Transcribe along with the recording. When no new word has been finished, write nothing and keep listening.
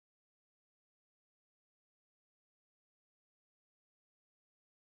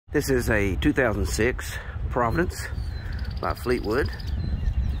This is a 2006 Providence by Fleetwood.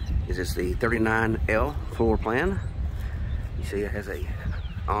 This is the 39L floor plan. You see it has a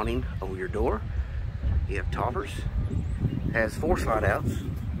awning over your door. You have toppers. It has 4 slide outs.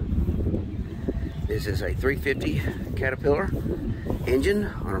 This is a 350 Caterpillar engine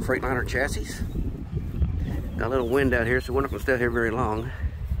on a Freightliner chassis. Got a little wind out here, so we're not going to stay here very long. You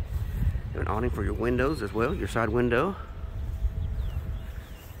have an awning for your windows as well, your side window.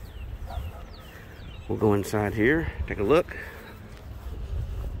 We'll go inside here, take a look.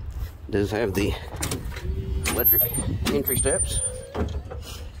 It does have the electric entry steps.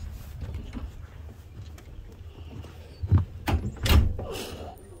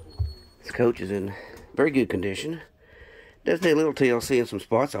 This coach is in very good condition. It does need a little TLC in some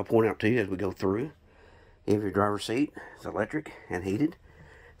spots I'll point out to you as we go through. You have your driver's seat. It's electric and heated.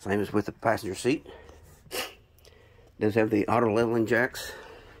 Same as with the passenger seat. It does have the auto leveling jacks.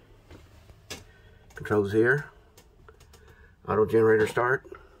 Controls here. Auto generator start.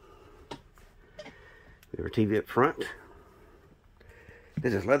 We have our TV up front.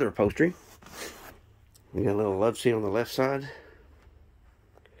 This is leather upholstery. We got a little love seat on the left side.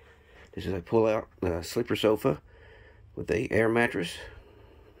 This is a pull-out sleeper sofa with the air mattress.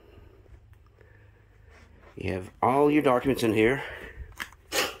 You have all your documents in here.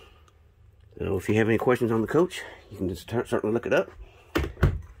 So if you have any questions on the coach, you can just certainly look it up.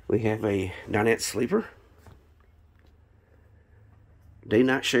 We have a dinette sleeper,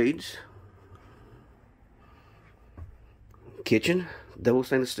 day-night shades, kitchen, double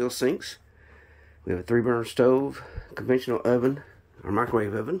stainless steel sinks. We have a 3-burner stove, conventional oven, or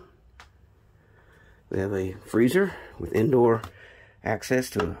microwave oven. We have a freezer with indoor access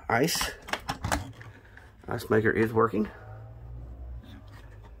to ice. Ice maker is working.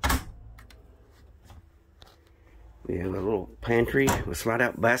 We have a little pantry with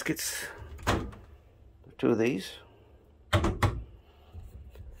slide-out baskets. 2 of these.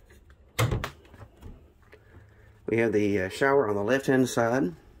 We have the shower on the left-hand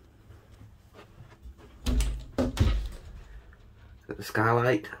side. Got the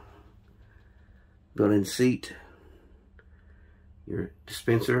skylight, built-in seat, your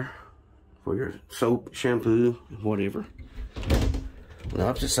dispenser for your soap, shampoo, whatever. On the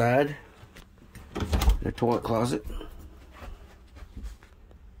opposite side, the toilet closet.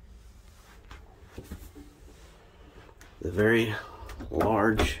 The very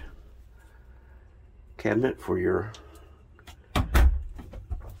large cabinet for your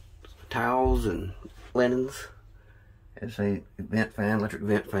towels and linens. It's a vent fan, electric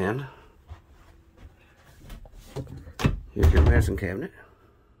vent fan. Here's your medicine cabinet.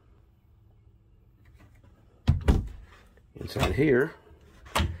 Inside here,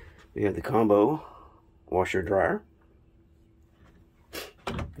 we have the combo washer dryer.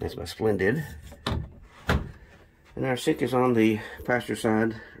 That's by Splendid. And our sink is on the passenger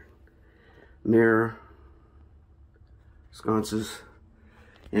side. Mirror, sconces.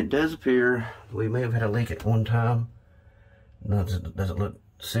 And it does appear we may have had a leak at one time. Doesn't look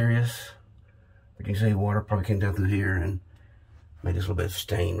serious. But you can see water probably came down through here and made this little bit of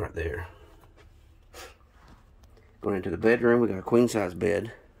stain right there. Going into the bedroom, we got a queen size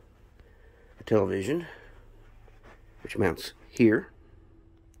bed, a television, which mounts here.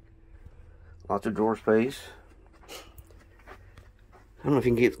 Lots of drawer space. I don't know if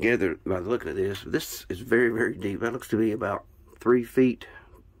you can get together by looking at this, but this is very, very deep. That looks to be about 3 feet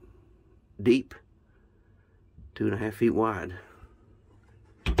deep, 2.5 feet wide.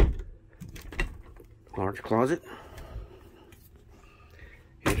 Large closet.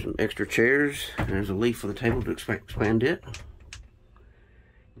 Here's some extra chairs. There's a leaf for the table to expand it.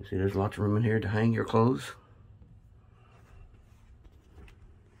 You see there's lots of room in here to hang your clothes.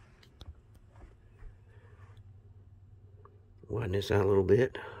 Widen this out a little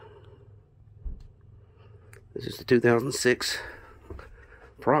bit. This is the 2006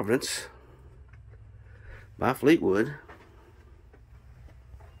 Providence by Fleetwood.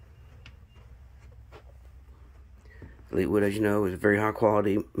 Fleetwood, as you know, is a very high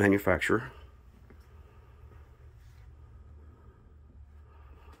quality manufacturer.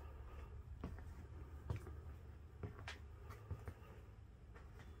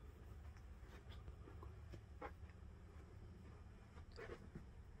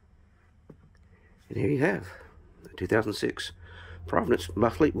 And here you have the 2006 Providence by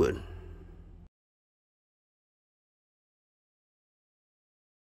Fleetwood.